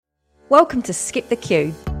Welcome to Skip the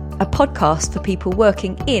Queue, a podcast for people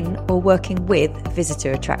working in or working with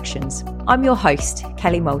visitor attractions. I'm your host,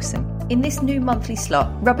 Kelly Molson. In this new monthly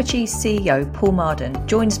slot, Rubber Cheese CEO Paul Marden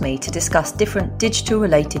joins me to discuss different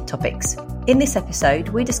digital-related topics. In this episode,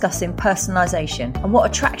 we're discussing personalisation and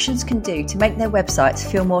what attractions can do to make their websites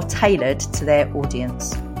feel more tailored to their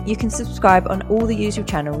audience. You can subscribe on all the usual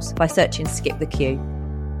channels by searching Skip the Queue.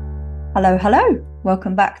 Hello.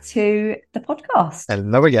 Welcome back to the podcast.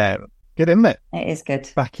 Hello again. Good, isn't it? It is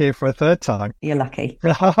good. Back here for a third time. You're lucky.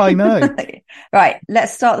 I know. Right,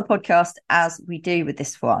 let's start the podcast as we do with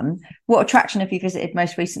this one. What attraction have you visited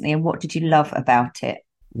most recently and what did you love about it?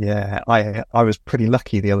 Yeah, I was pretty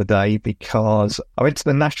lucky the other day because I went to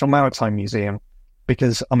the National Maritime Museum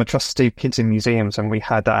because I'm a trustee of kids in museums, and we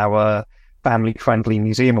had our family-friendly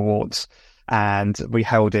museum awards, and we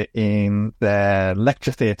held it in their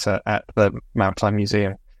lecture theatre at the Maritime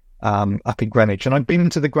Museum. Up in Greenwich. And I'd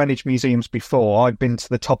been to the Greenwich museums before. I'd been to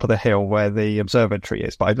the top of the hill where the observatory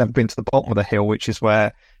is, but I'd never been to the bottom of the hill, which is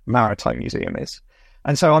where Maritime Museum is.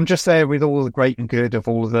 And so I'm just there with all the great and good of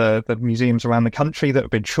all the museums around the country that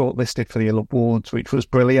have been shortlisted for the awards, which was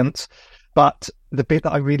brilliant. But the bit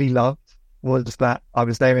that I really loved was that I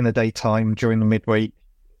was there in the daytime during the midweek,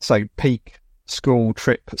 so peak school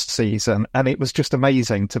trip season, and it was just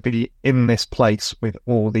amazing to be in this place with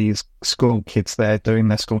all these school kids there doing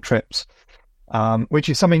their school trips, which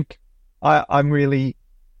is something I'm really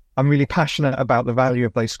passionate about. The value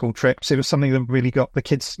of those school trips. It was something that really got the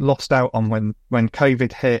kids lost out on when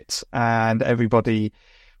COVID hit and everybody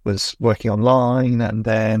was working online, and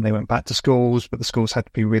then they went back to schools, but the schools had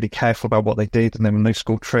to be really careful about what they did, and there were no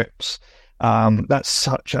school trips. That's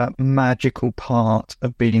such a magical part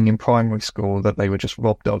of being in primary school that they were just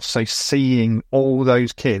robbed of. So seeing all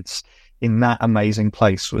those kids in that amazing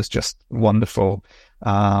place was just wonderful.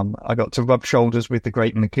 I got to rub shoulders with the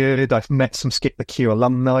great and the good. I've met some Skip the Queue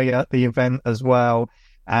alumni at the event as well.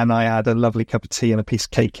 And I had a lovely cup of tea and a piece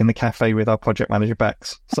of cake in the cafe with our project manager,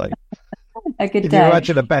 Bex. So a good day. Can you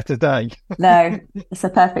imagine a better day? No, it's a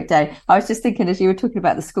perfect day. I was just thinking, as you were talking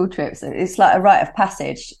about the school trips, it's like a rite of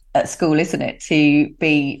passage at school, isn't it, to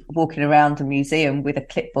be walking around a museum with a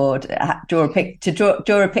clipboard, draw a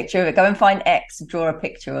picture of it, go and find X, draw a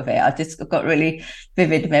picture of it. I've got really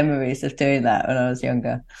vivid memories of doing that when I was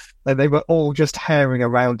younger. And they were all just herring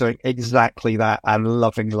around doing exactly that and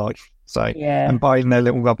loving life. So, yeah. And buying their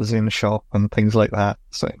little rubbers in the shop and things like that.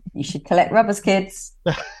 So you should collect rubbers, kids.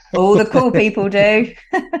 All the cool people do.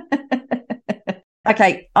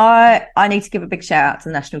 Okay, I need to give a big shout out to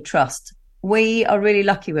the National Trust. We are really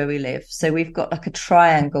lucky where we live. So we've got like a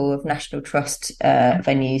triangle of National Trust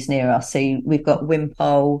venues near us. So we've got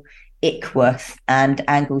Wimpole, Ickworth and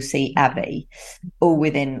Anglesey Abbey, all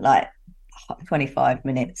within like 25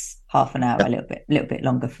 minutes, half an hour, a little bit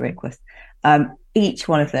longer for Ickworth. Each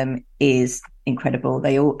one of them is incredible.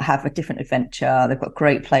 They all have a different adventure. They've got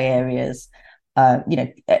great play areas,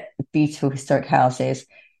 beautiful historic houses,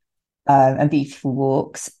 and beautiful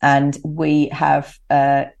walks. And we have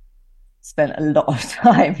spent a lot of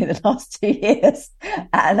time in the last 2 years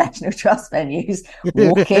at National Trust venues,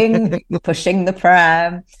 walking, pushing the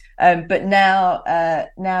pram. But now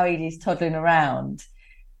Edie's toddling around.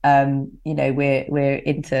 We're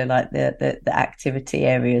into like the activity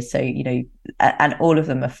areas, so and all of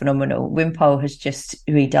them are phenomenal. Wimpole has just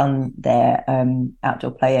redone their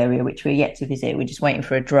outdoor play area, which we're yet to visit. We're just waiting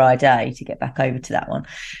for a dry day to get back over to that one,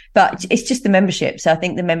 but it's just the membership. So I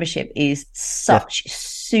think the membership is such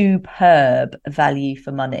superb value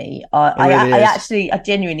for money. I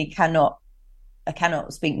genuinely cannot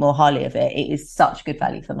speak more highly of it. It is such good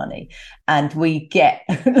value for money, and we get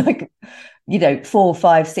 4,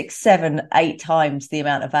 5, 6, 7, 8 times the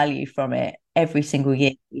amount of value from it every single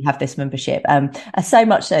year. We have this membership, and so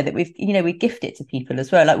much so that we gift it to people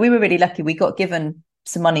as well. Like, we were really lucky. We got given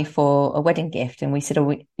some money for a wedding gift, and we said,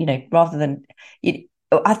 rather than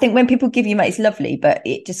I think when people give you money, it's lovely, but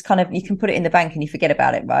it just kind of, you can put it in the bank and you forget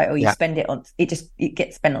about it, right? Or you spend it on, it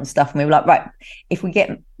gets spent on stuff. And we were like, right, if we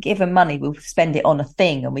get given money, we'll spend it on a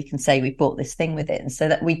thing, and we can say we bought this thing with it. And so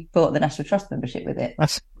that we bought the National Trust membership with it.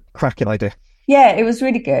 That's a cracking idea. Yeah, it was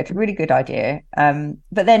really good idea.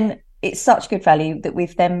 But then it's such good value that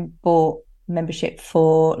we've then bought membership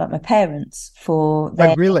for like my parents for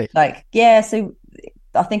their, really? So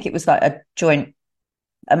I think it was like a joint.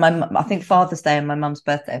 And I think Father's Day and my mum's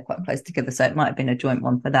birthday are quite close together, so it might have been a joint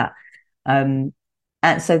one for that. And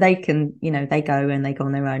so they can, they go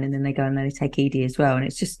on their own, and then they go and they take Edie as well. And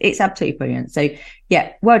it's absolutely brilliant. So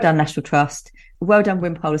yeah, well done National Trust. Well done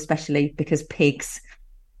Wimpole, especially because pigs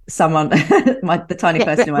someone, the tiny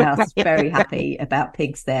person in my house is very happy about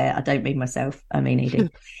pigs there. I don't mean myself, I mean Edie.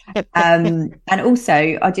 And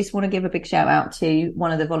also, I just want to give a big shout out to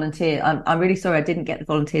one of the volunteers. I'm really sorry I didn't get the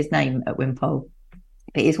volunteer's name at Wimpole,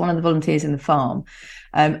 but he's one of the volunteers in the farm.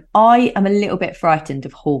 I am a little bit frightened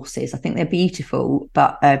of horses. I think they're beautiful,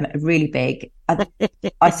 but really big.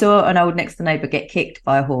 I saw an old next door neighbour get kicked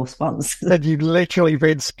by a horse once. And you've literally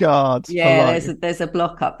been scarred. Yeah, there's a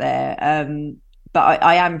block up there. But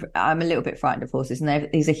I'm a little bit frightened of horses. And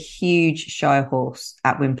there's a huge Shire horse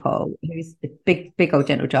at Wimpole who's a big old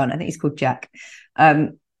gentle giant. I think he's called Jack.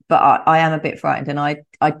 But I am a bit frightened, and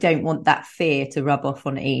I don't want that fear to rub off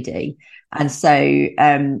on Edie. And so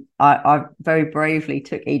I very bravely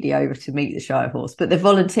took Edie over to meet the Shire horse. But the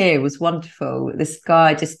volunteer was wonderful. This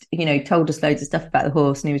guy just, told us loads of stuff about the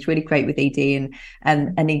horse, and he was really great with Edie.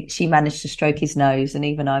 And she managed to stroke his nose, and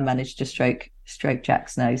even I managed to stroke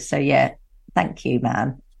Jack's nose. So yeah, thank you,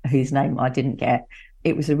 man, whose name I didn't get.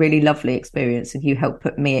 It was a really lovely experience, and you helped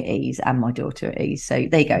put me at ease and my daughter at ease. So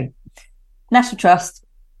there you go. National Trust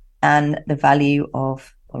and the value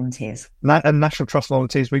of volunteers. And National Trust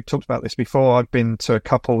volunteers, we've talked about this before. I've been to a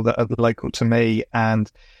couple that are local to me,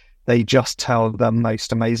 and they just tell the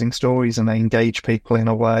most amazing stories, and they engage people in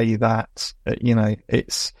a way that,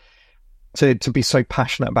 it's to be so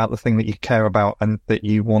passionate about the thing that you care about, and that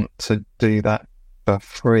you want to do that for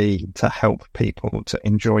free to help people to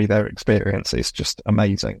enjoy their experience is just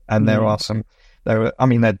amazing. And there are there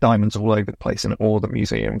are diamonds all over the place in all the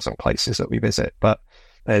museums and places that we visit, but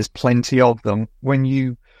there's plenty of them. When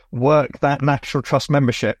you work that National Trust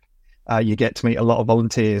membership, you get to meet a lot of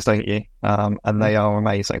volunteers, don't you? And they are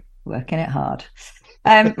amazing. Working it hard.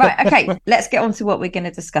 Right, okay, let's get on to what we're going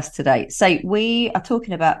to discuss today. So we are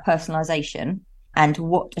talking about personalisation and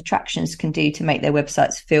what attractions can do to make their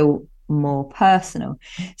websites feel more personal.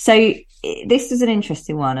 So this is an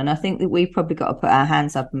interesting one, and I think that we've probably got to put our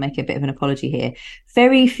hands up and make a bit of an apology here.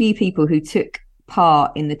 Very few people who took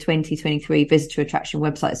part in the 2023 visitor attraction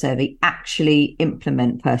website survey actually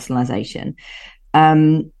implement personalisation.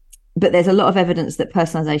 But there's a lot of evidence that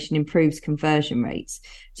personalisation improves conversion rates.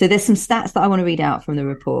 So there's some stats that I want to read out from the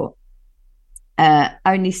report.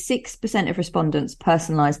 Only 6% of respondents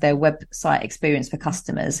personalised their website experience for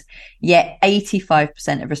customers, yet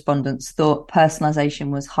 85% of respondents thought personalisation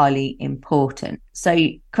was highly important. So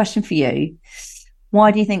question for you,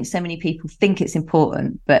 why do you think so many people think it's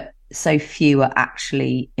important, but so few are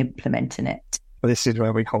actually implementing it? Well, this is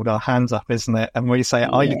where we hold our hands up, isn't it? And we say,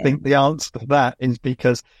 I think the answer to that is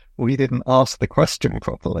because we didn't ask the question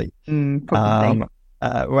properly. Probably.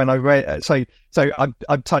 When I read, so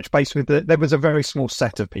I've touched base with there was a very small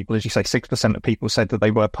set of people, as you say, 6% of people said that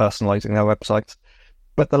they were personalising their websites,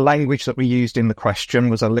 but the language that we used in the question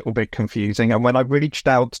was a little bit confusing. And when I reached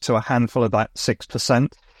out to a handful of that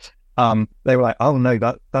 6%, they were like, "Oh no,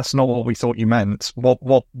 that's not what we thought you meant.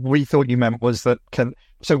 What we thought you meant was that."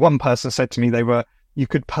 So one person said to me, you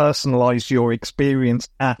could personalize your experience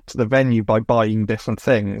at the venue by buying different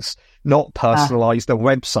things, not personalize the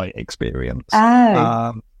website experience.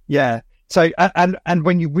 Yeah. So, and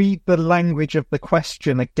when you read the language of the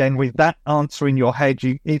question again, with that answer in your head,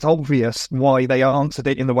 it's obvious why they answered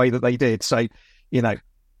it in the way that they did. So,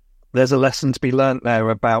 there's a lesson to be learnt there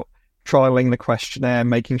about trialing the questionnaire,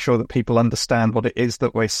 making sure that people understand what it is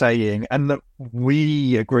that we're saying, and that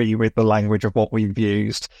we agree with the language of what we've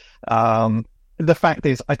used. The fact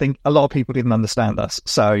is, I think a lot of people didn't understand us.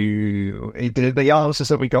 So the answers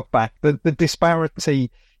that we got back, the disparity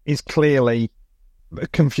is clearly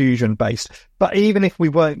confusion based. But even if we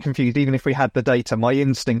weren't confused, even if we had the data, my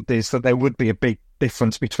instinct is that there would be a big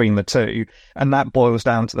difference between the two. And that boils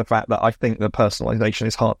down to the fact that I think the personalization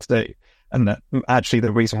is hard to do. And that actually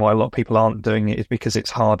the reason why a lot of people aren't doing it is because it's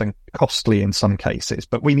hard and costly in some cases.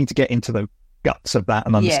 But we need to get into the guts of that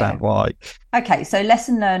and understand why. Okay, so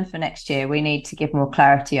lesson learned for next year, we need to give more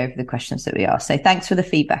clarity over the questions that we ask. So thanks for the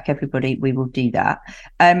feedback, everybody. We will do that.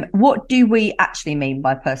 What do we actually mean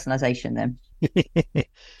by personalization then?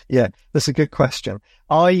 Yeah, that's a good question.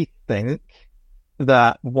 I think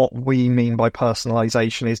that what we mean by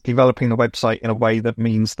personalization is developing the website in a way that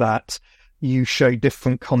means that you show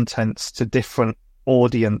different contents to different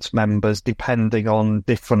audience members depending on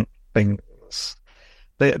different things.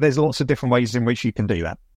 There's lots of different ways in which you can do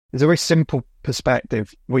that. There's a very simple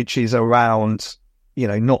perspective, which is around,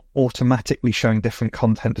 not automatically showing different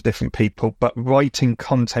content to different people, but writing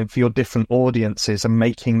content for your different audiences and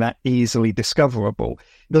making that easily discoverable.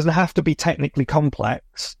 It doesn't have to be technically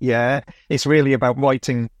complex. Yeah. It's really about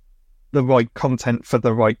writing the right content for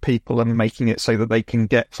the right people and making it so that they can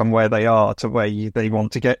get from where they are to where they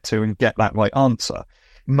want to get to and get that right answer.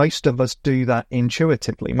 most of us do that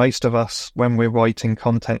intuitively. Most of us, when we're writing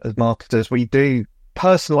content as marketers, we do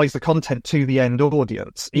personalize the content to the end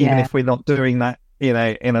audience, even if we're not doing that in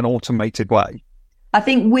an automated way. I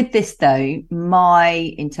think with this, though,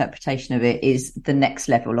 my interpretation of it is the next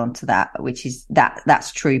level onto that, which is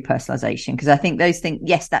that's true personalization. Because I think those things,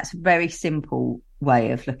 yes, that's a very simple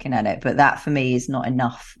way of looking at it, but that for me is not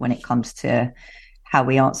enough when it comes to how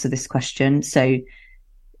we answer this question. So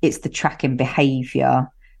it's the tracking behavior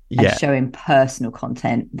and showing personal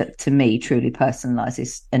content that, to me, truly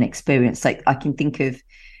personalizes an experience. Like, I can think of,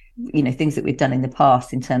 things that we've done in the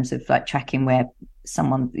past in terms of like tracking where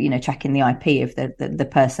someone, tracking the IP of the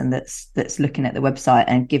person that's looking at the website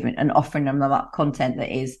and offering them up content that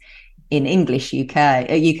is in English, UK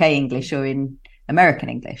English, or in American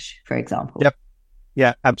English, for example. Yep.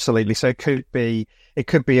 Yeah, absolutely. So it could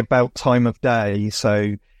be about time of day.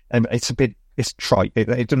 So it's trite.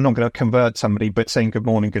 It's not going to convert somebody, but saying good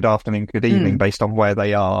morning, good afternoon, good evening based on where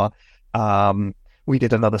they are. We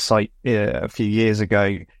did another site a few years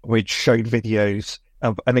ago which showed videos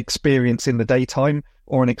of an experience in the daytime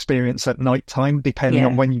or an experience at nighttime, depending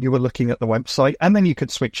on when you were looking at the website. And then you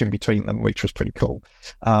could switch in between them, which was pretty cool.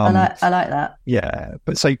 I like that. Yeah.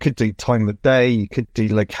 But so you could do time of day, you could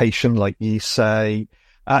do location, like you say.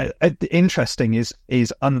 Interesting is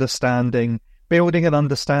building an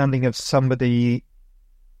understanding of somebody,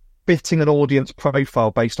 fitting an audience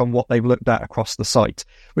profile based on what they've looked at across the site,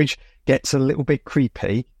 which gets a little bit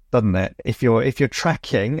creepy, doesn't it? If you're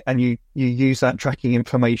tracking and you use that tracking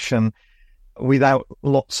information without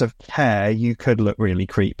lots of care, you could look really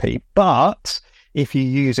creepy. But if you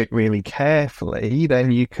use it really carefully,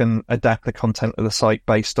 then you can adapt the content of the site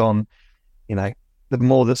based on, the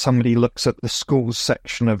more that somebody looks at the schools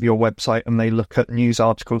section of your website and they look at news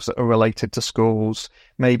articles that are related to schools,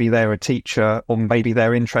 maybe they're a teacher or maybe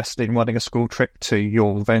they're interested in running a school trip to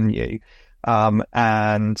your venue.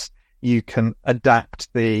 And you can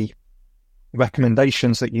adapt the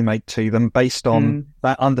recommendations that you make to them based on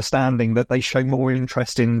that understanding that they show more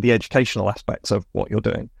interest in the educational aspects of what you're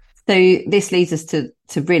doing. So this leads us to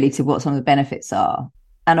what some of the benefits are.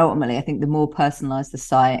 And ultimately, I think the more personalized the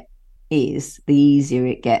site is, the easier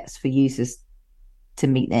it gets for users to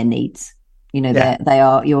meet their needs.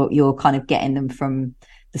 You're kind of getting them from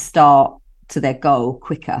the start to their goal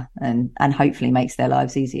quicker, and hopefully makes their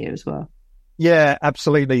lives easier as well. Yeah,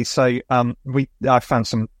 absolutely. So I found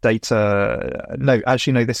some data. No,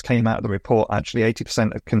 actually, no, this came out of the report. Actually,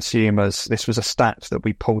 80% of consumers, this was a stat that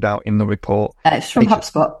we pulled out in the report. It's from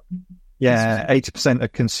HubSpot. Yeah, 80%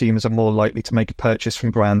 of consumers are more likely to make a purchase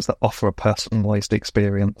from brands that offer a personalized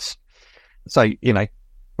experience. So,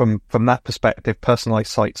 from that perspective,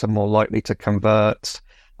 personalized sites are more likely to convert.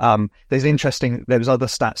 There's other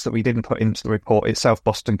stats that we didn't put into the report itself.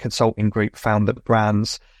 Boston Consulting Group found that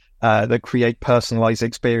brands that create personalized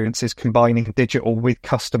experiences combining digital with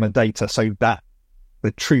customer data, so that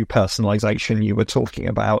the true personalization you were talking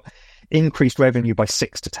about, increased revenue by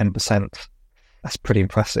 6 to 10%. That's pretty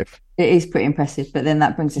impressive. It is pretty impressive, but then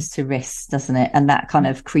that brings us to risks, doesn't it? And that kind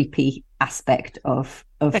of creepy aspect of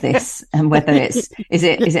this, and whether is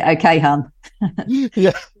it okay, hun?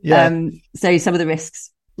 Yeah. So some of the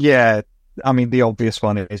risks. Yeah, I mean, the obvious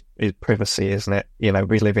one is privacy, isn't it?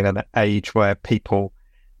 We live in an age where people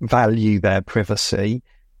value their privacy,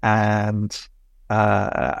 and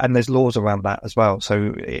there's laws around that as well.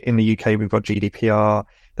 So in the UK, we've got GDPR.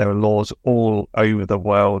 There are laws all over the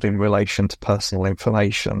world in relation to personal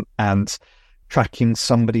information, and tracking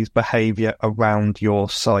somebody's behavior around your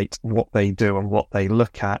site, what they do and what they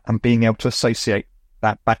look at, and being able to associate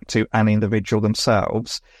that back to an individual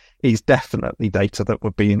themselves is definitely data that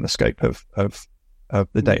would be in the scope of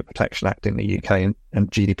the Data Protection Act in the UK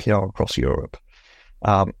and GDPR across Europe.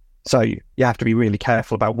 So you have to be really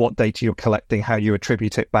careful about what data you're collecting, how you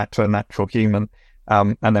attribute it back to a natural human,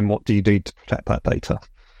 and then what do you do to protect that data.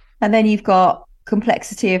 And then you've got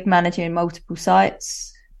complexity of managing multiple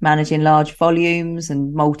sites, managing large volumes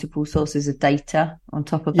and multiple sources of data on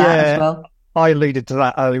top of that as well. I alluded to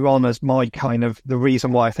that earlier on as my kind of the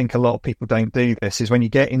reason why I think a lot of people don't do this is when you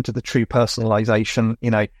get into the true personalization,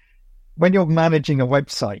 when you're managing a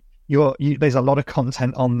website, there's a lot of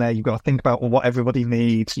content on there. You've got to think about what everybody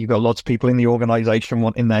needs. You've got lots of people in the organization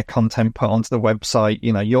wanting their content put onto the website.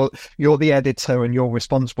 You're the editor and you're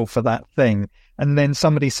responsible for that thing. And then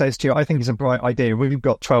somebody says to you, I think it's a bright idea. We've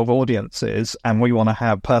got 12 audiences and we want to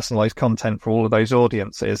have personalized content for all of those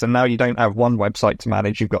audiences. And now you don't have one website to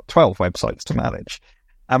manage. You've got 12 websites to manage.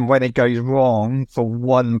 And when it goes wrong for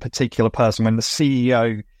one particular person, when the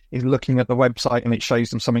CEO is looking at the website and it shows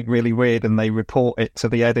them something really weird and they report it to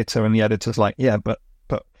the editor and the editor's like, yeah, but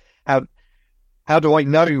how do I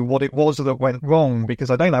know what it was that went wrong? Because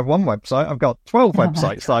I don't have one website. I've got 12 Oh my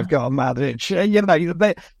websites that I've God. got to manage.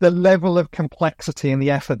 The level of complexity and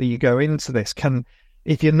the effort that you go into this can,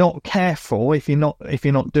 if you're not careful, if you're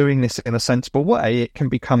not doing this in a sensible way, it can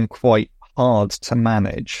become quite hard to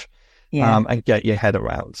manage, Yeah. and get your head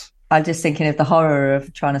around. I'm just thinking of the horror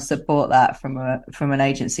of trying to support that from an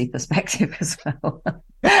agency perspective as well.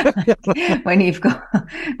 when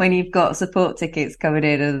you've got support tickets coming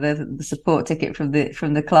in, and the support ticket from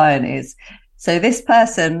the client is, so this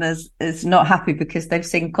person is not happy because they've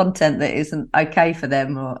seen content that isn't okay for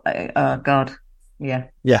them, or oh God, yeah.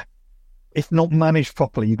 Yeah. If not managed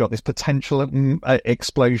properly, you've got this potential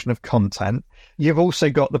explosion of content. You've also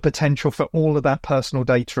got the potential for all of that personal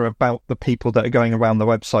data about the people that are going around the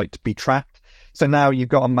website to be tracked. So now you've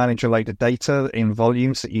got to manage a load of data in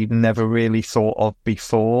volumes that you'd never really thought of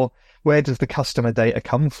before. Where does the customer data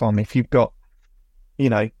come from? If you've got, you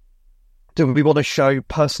know, do we want to show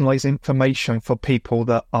personalized information for people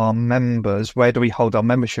that are members? Where do we hold our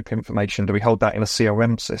membership information? Do we hold that in a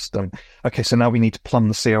CRM system? Okay, so now we need to plumb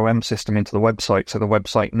the CRM system into the website so the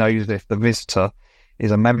website knows if the visitor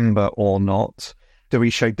is a member or not. Do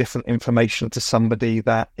we show different information to somebody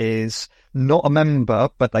that is not a member,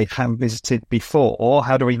 but they have visited before? Or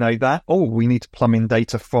how do we know that? Oh, we need to plumb in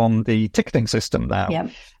data from the ticketing system now.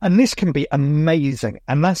 Yep. And this can be amazing.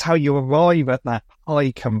 And that's how you arrive at that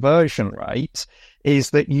high conversion rate,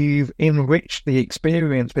 is that you've enriched the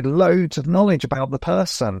experience with loads of knowledge about the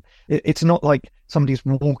person. It's not like somebody's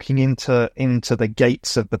walking into the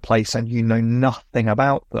gates of the place and you know nothing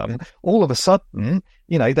about them. All of a sudden,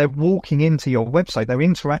 they're walking into your website, they're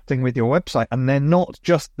interacting with your website, and they're not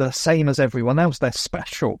just the same as everyone else, they're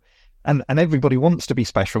special. And everybody wants to be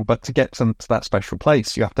special, but to get them to that special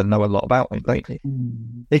place, you have to know a lot about them, don't you?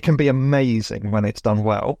 It can be amazing when it's done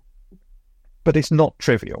well, but it's not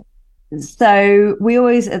trivial. So we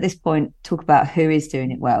always, at this point, talk about who is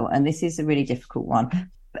doing it well. And this is a really difficult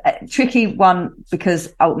one. A tricky one,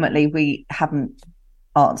 because ultimately we haven't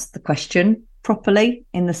answered the question properly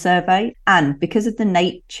in the survey. And because of the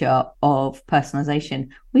nature of personalisation,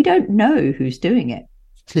 we don't know who's doing it.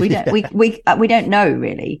 We don't, we don't know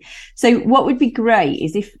really. So what would be great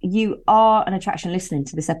is if you are an attraction listening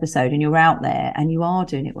to this episode and you're out there and you are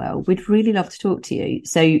doing it well, we'd really love to talk to you.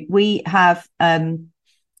 So we have,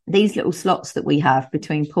 these little slots that we have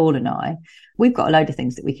between Paul and I. We've got a load of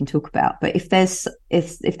things that we can talk about, but if there's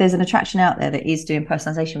an attraction out there that is doing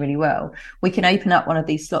personalization really well, we can open up one of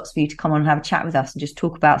these slots for you to come on and have a chat with us and just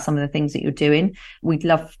talk about some of the things that you're doing. We'd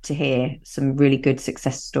love to hear some really good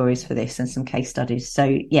success stories for this and some case studies.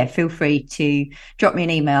 So yeah, feel free to drop me an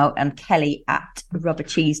email and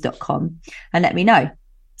kelly@rubbercheese.com and let me know.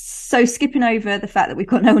 So skipping over the fact that we've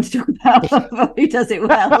got no one to talk about who does it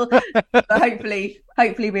well, but hopefully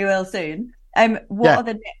we will soon. What are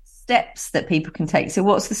the next steps that people can take? So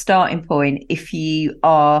what's the starting point if you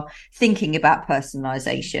are thinking about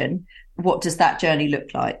personalization? What does that journey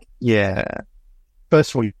look like? Yeah. First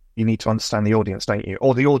of all, you need to understand the audience, don't you?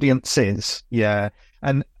 Or the audiences. Yeah.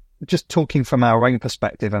 And just talking from our own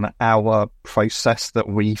perspective and our process that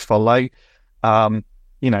we follow,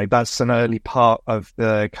 that's an early part of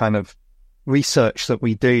the kind of research that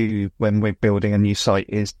we do when we're building a new site,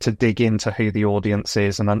 is to dig into who the audience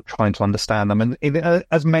is and trying to understand them, and in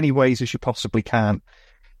as many ways as you possibly can.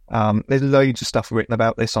 There's loads of stuff written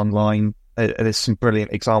about this online. There's some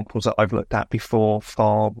brilliant examples that I've looked at before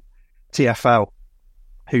for TfL,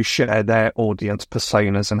 who share their audience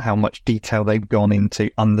personas and how much detail they've gone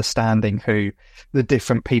into understanding who the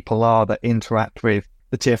different people are that interact with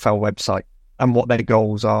the TfL website, and what their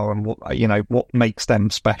goals are, and what makes them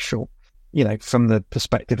special. From the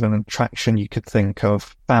perspective of an attraction, you could think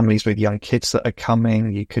of families with young kids that are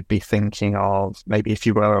coming. You could be thinking of, maybe if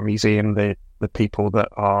you were a museum, the people that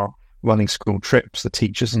are running school trips, the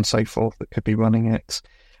teachers and so forth that could be running it.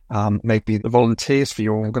 Maybe the volunteers for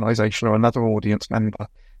your organisation or another audience member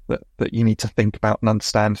that you need to think about and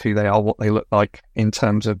understand who they are, what they look like in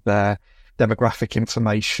terms of their demographic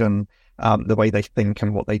information, the way they think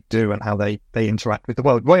and what they do and how they interact with the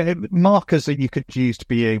world. Markers that you could use to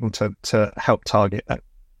be able to help target that.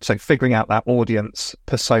 So figuring out that audience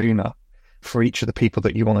persona for each of the people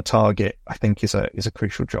that you want to target, I think is a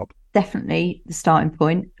crucial job. Definitely the starting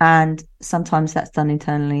point. And sometimes that's done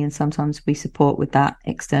internally and sometimes we support with that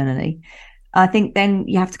externally. I think then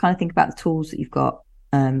you have to kind of think about the tools that you've got,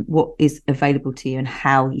 what is available to you and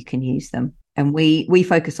how you can use them. And we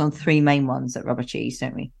focus on three main ones at Rubber Cheese,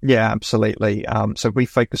 don't we? Yeah, absolutely. So we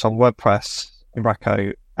focus on WordPress,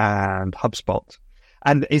 Irako, and HubSpot.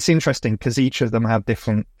 And it's interesting because each of them have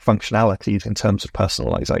different functionalities in terms of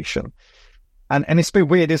personalization. And it's a bit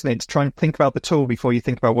weird, isn't it, to try and think about the tool before you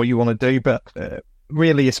think about what you want to do. But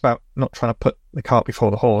really, it's about not trying to put the cart before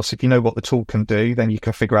the horse. If you know what the tool can do, then you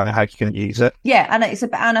can figure out how you can use it. Yeah, and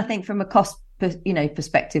I think from a cost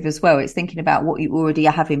perspective as well, it's thinking about what you already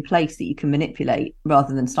have in place that you can manipulate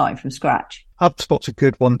rather than starting from scratch. HubSpot's a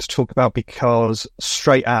good one to talk about because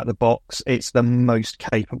straight out of the box, it's the most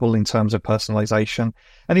capable in terms of personalization.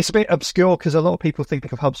 And it's a bit obscure because a lot of people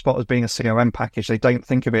think of HubSpot as being a CRM package. They don't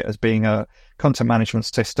think of it as being a content management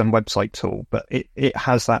system website tool, but it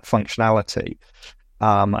has that functionality.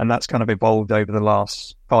 And that's kind of evolved over the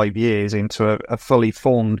last 5 years into a fully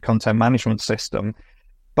formed content management system.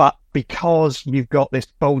 But because you've got this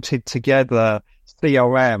bolted together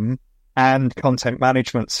CRM and content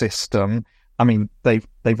management system, I mean, they've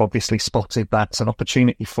obviously spotted that's an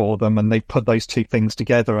opportunity for them, and they've put those two things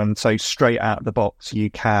together. And so straight out of the box, you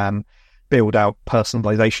can build out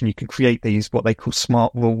personalization. You can create these, what they call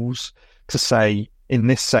smart rules, to say, in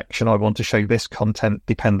this section, I want to show this content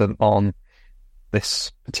dependent on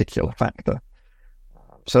this particular factor.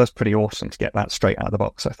 So that's pretty awesome to get that straight out of the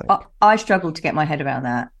box, I think. I struggle to get my head around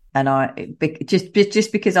that. And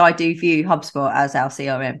just because I do view HubSpot as our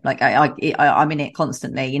CRM, like I'm in it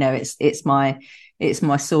constantly. You know, it's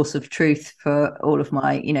my source of truth for all of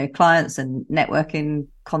my, you know, clients and networking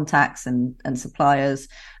contacts and suppliers.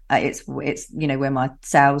 It's you know, where my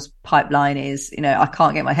sales pipeline is. You know, I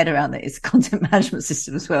can't get my head around that it's a content management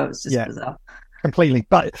system as well. It's just bizarre. Completely.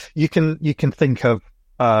 But you can think of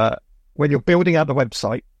when you're building out the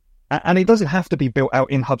website. And it doesn't have to be built out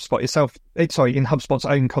in HubSpot itself. In HubSpot's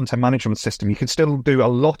own content management system. You can still do a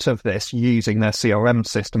lot of this using their CRM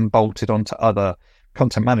system bolted onto other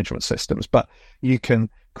content management systems. But you can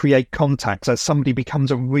create contacts. As somebody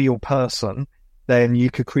becomes a real person, then you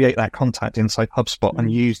could create that contact inside HubSpot and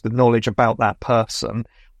use the knowledge about that person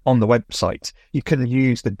on the website. You can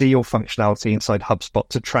use the deal functionality inside HubSpot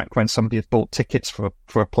to track when somebody has bought tickets for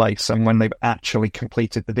a place and when they've actually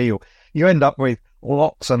completed the deal. You end up with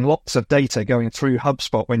lots and lots of data going through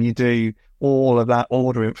HubSpot when you do all of that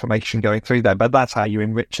order information going through there. But that's how you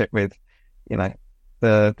enrich it with, you know,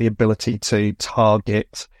 the ability to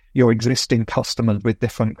target your existing customers with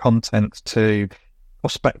different content to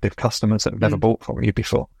prospective customers that have never bought from you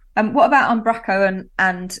before. What about Umbraco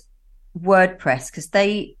and WordPress? Because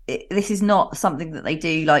this is not something that they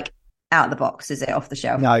do like out of the box, is it, off the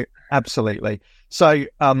shelf? No, absolutely. So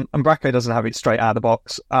Umbraco doesn't have it straight out of the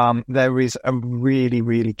box. There is a really,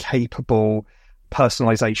 really capable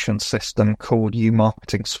personalization system called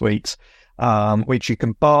uMarketing Suite, which you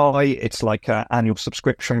can buy. It's like an annual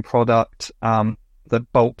subscription product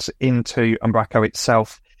that bolts into Umbraco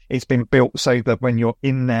itself. It's been built so that when you're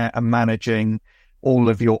in there and managing all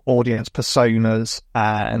of your audience personas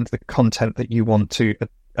and the content that you want to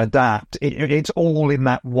adapt, it's all in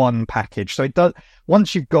that one package. So it does,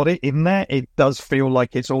 once you've got it in there, it does feel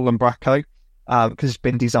like it's all Umbraco because it's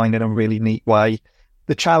been designed in a really neat way.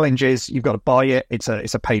 The challenge is you've got to buy it. It's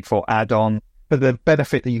a paid for add-on, but the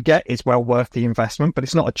benefit that you get is well worth the investment, but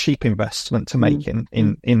it's not a cheap investment to make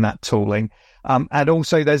in that tooling. And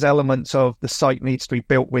also there's elements of the site needs to be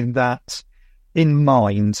built with that in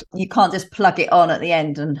mind. You can't just plug it on at the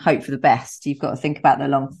end and hope for the best. You've got to think about the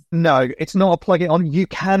long. No, it's not a plug it on. You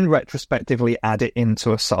can retrospectively add it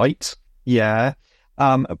into a site. Yeah.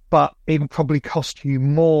 But it would probably cost you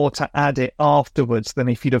more to add it afterwards than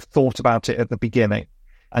if you'd have thought about it at the beginning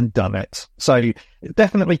and done it. So it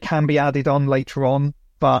definitely can be added on later on.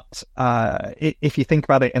 But if you think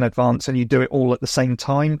about it in advance and you do it all at the same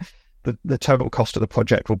time, the total cost of the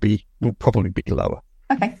project will probably be lower.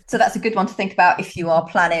 Okay, so that's a good one to think about if you are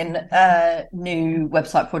planning new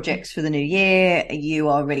website projects for the new year. You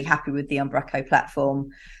are really happy with the Umbraco platform.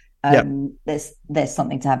 There's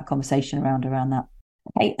something to have a conversation around that.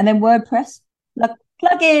 Okay, and then WordPress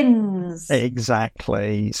plugins.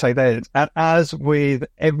 Exactly. So there's, as with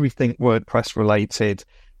everything WordPress related,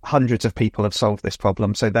 hundreds of people have solved this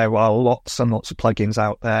problem. So there are lots and lots of plugins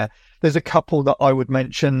out there. There's a couple that I would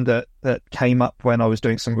mention that came up when I was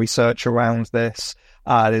doing some research around this.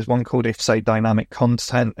 There's one called If So Dynamic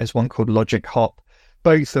Content. There's one called Logic Hop,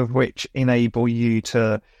 both of which enable you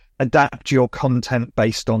to adapt your content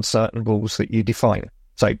based on certain rules that you define.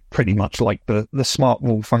 So pretty much like the smart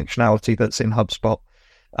rule functionality that's in HubSpot.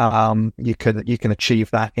 You can achieve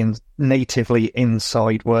that natively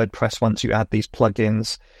inside WordPress once you add these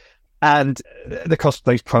plugins. And the cost of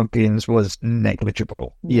those plugins was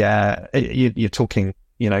negligible. Yeah, you're talking,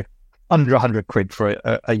 under £100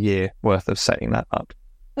 for a year worth of setting that up.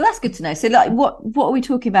 Well, that's good to know. So what are we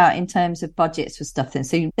talking about in terms of budgets for stuff then?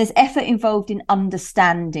 So there's effort involved in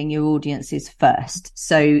understanding your audiences first.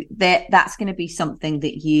 So that's going to be something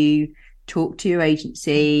that you talk to your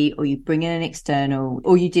agency, or you bring in an external,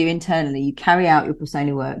 or you do internally, you carry out your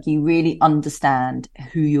persona work, you really understand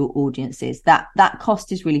who your audience is. That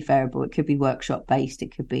cost is really variable. It could be workshop based.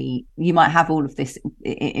 It could be, you might have all of this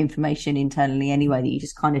information internally anyway, that you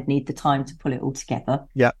just kind of need the time to pull it all together.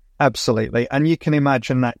 Yeah, absolutely. And you can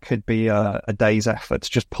imagine that could be a day's effort to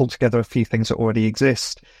just pull together a few things that already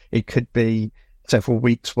exist. It could be several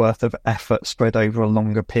weeks worth of effort spread over a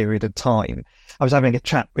longer period of time. I was having a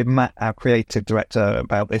chat with Matt, our creative director,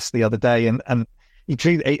 about this the other day, and he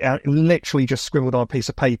literally just scribbled on a piece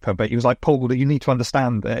of paper, but he was like, Paul, you need to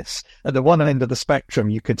understand this. At the one end of the spectrum,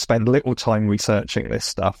 you could spend little time researching this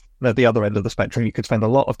stuff. At the other end of the spectrum, you could spend a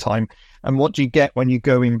lot of time. And what do you get when you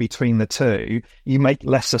go in between the two? You make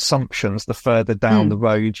less assumptions the further down the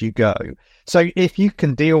road you go. So if you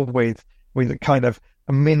can deal with a kind of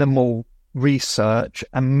a minimal research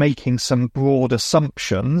and making some broad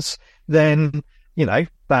assumptions, then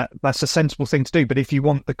that's a sensible thing to do. But if you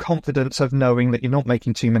want the confidence of knowing that you're not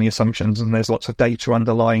making too many assumptions and there's lots of data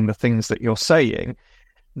underlying the things that you're saying,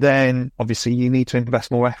 then obviously you need to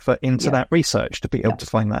invest more effort into that research to be able to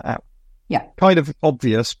find that out. Yeah, kind of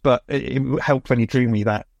obvious, but it helped when you drew me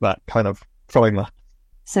that kind of primer.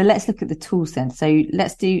 So let's look at the tools then. So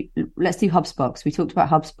let's do HubSpot, because we talked about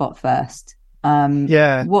HubSpot first.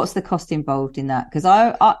 What's the cost involved in that? Because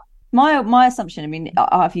my assumption, I mean,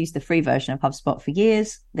 I've used the free version of HubSpot for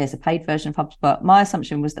years. There's a paid version of HubSpot. My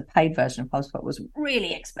assumption was the paid version of HubSpot was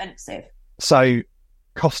really expensive. So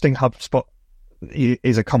costing HubSpot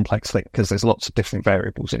is a complex thing because there's lots of different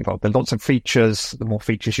variables involved. There's lots of features. The more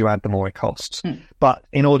features you add, the more it costs. But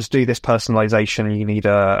in order to do this personalization, you need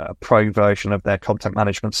a pro version of their content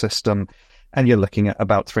management system, and you're looking at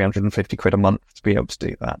about 350 quid a month to be able to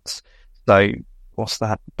do that. So what's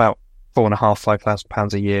that? About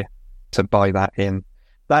 £4,500 a year to buy that in.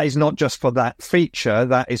 That is not just for that feature,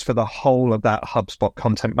 that is for the whole of that HubSpot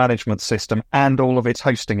content management system and all of its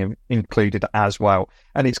hosting included as well.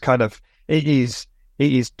 And it's it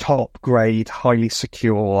is top grade, highly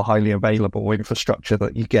secure, highly available infrastructure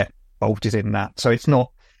that you get bolted in that. So it's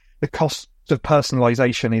not, the cost of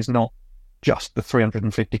personalization is not just the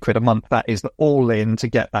 350 quid a month. That is the all in to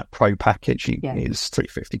get that pro package is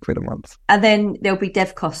 350 quid a month. And then there'll be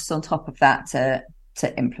dev costs on top of that to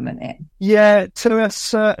implement it. Yeah, to a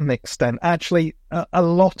certain extent. Actually, a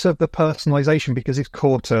lot of the personalization, because it's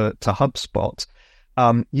core to HubSpot,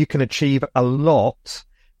 you can achieve a lot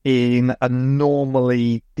in a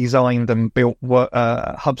normally designed and built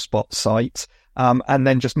HubSpot site, and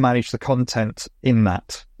then just manage the content in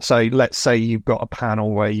that. So let's say you've got a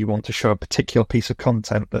panel where you want to show a particular piece of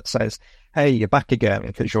content that says, hey, you're back again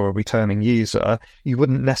because you're a returning user. You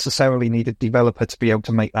wouldn't necessarily need a developer to be able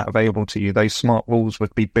to make that available to you. Those smart rules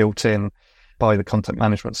would be built in by the content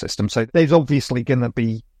management system. So there's obviously going to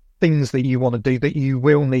be things that you want to do that you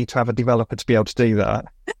will need to have a developer to be able to do that.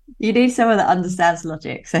 You need someone that understands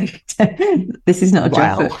logic. So this is not a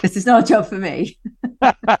job. This is not a job for me.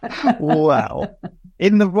 Well,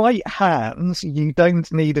 in the right hands, you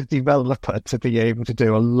don't need a developer to be able to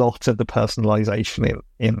do a lot of the personalization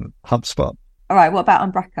in HubSpot. All right. What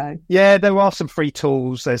about Umbraco? Yeah, there are some free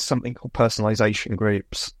tools. There's something called personalization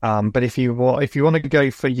groups. But if you want to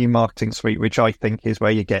go for your marketing suite, which I think is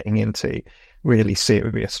where you're getting into really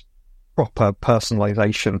serious proper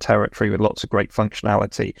personalization territory with lots of great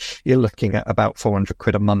functionality, you're looking at about 400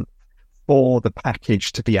 quid a month for the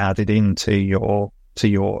package to be added into your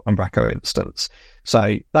Umbraco instance.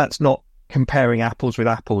 So that's not comparing apples with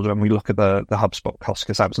apples when we look at the HubSpot cost,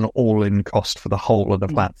 because that was an all-in cost for the whole of the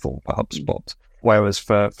platform for HubSpot. Whereas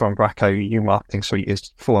for Umbraco, your marketing suite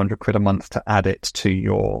is 400 quid a month to add it to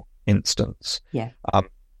your instance. Yeah.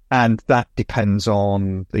 And that depends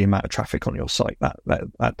on the amount of traffic on your site.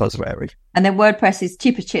 That does vary. And then WordPress is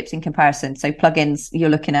cheaper chips in comparison. So plugins, you're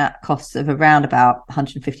looking at costs of around about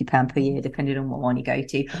 £150 per year, depending on what one you go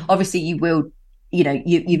to. Obviously, you will,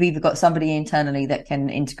 you've either got somebody internally that can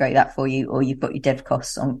integrate that for you, or you've got your dev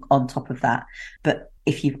costs on top of that. But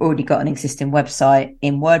if you've already got an existing website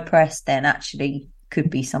in WordPress, then actually could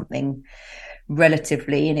be something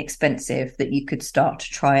relatively inexpensive that you could start to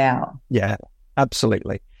try out. Yeah,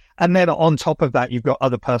 absolutely. And then on top of that, you've got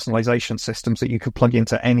other personalization systems that you could plug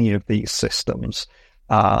into any of these systems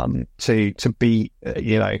to be,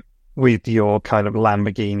 with your kind of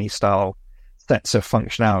Lamborghini style sets of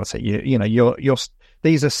functionality.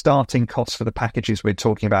 These are starting costs for the packages we're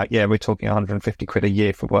talking about. Yeah, we're talking 150 quid a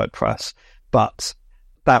year for WordPress, but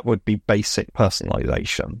that would be basic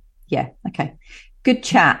personalization. Yeah. Okay. Good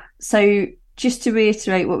chat. So just to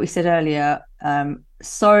reiterate what we said earlier,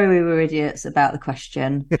 sorry we were idiots about the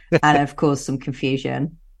question and have caused some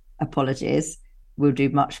confusion. Apologies. we'll do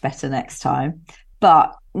much better next time.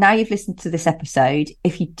 But now you've listened to this episode,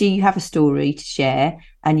 if you do have a story to share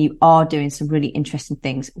and you are doing some really interesting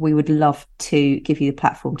things, we would love to give you the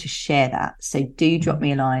platform to share that. So do drop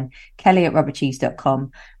me a line,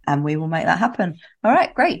 kelly@rubbercheese.com, and we will make that happen. All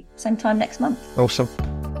right, great. Same time next month. Awesome.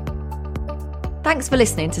 Thanks for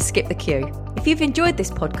listening to Skip the Queue. If you've enjoyed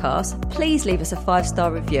this podcast, please leave us a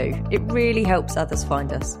 5-star review. It really helps others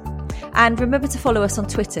find us. And remember to follow us on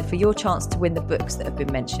Twitter for your chance to win the books that have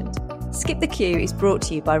been mentioned. Skip the Queue is brought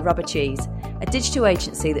to you by Rubber Cheese, a digital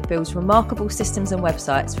agency that builds remarkable systems and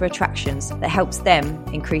websites for attractions that helps them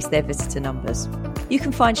increase their visitor numbers. You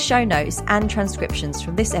can find show notes and transcriptions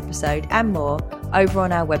from this episode and more over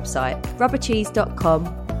on our website,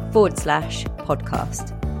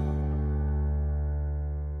 rubbercheese.com/podcast.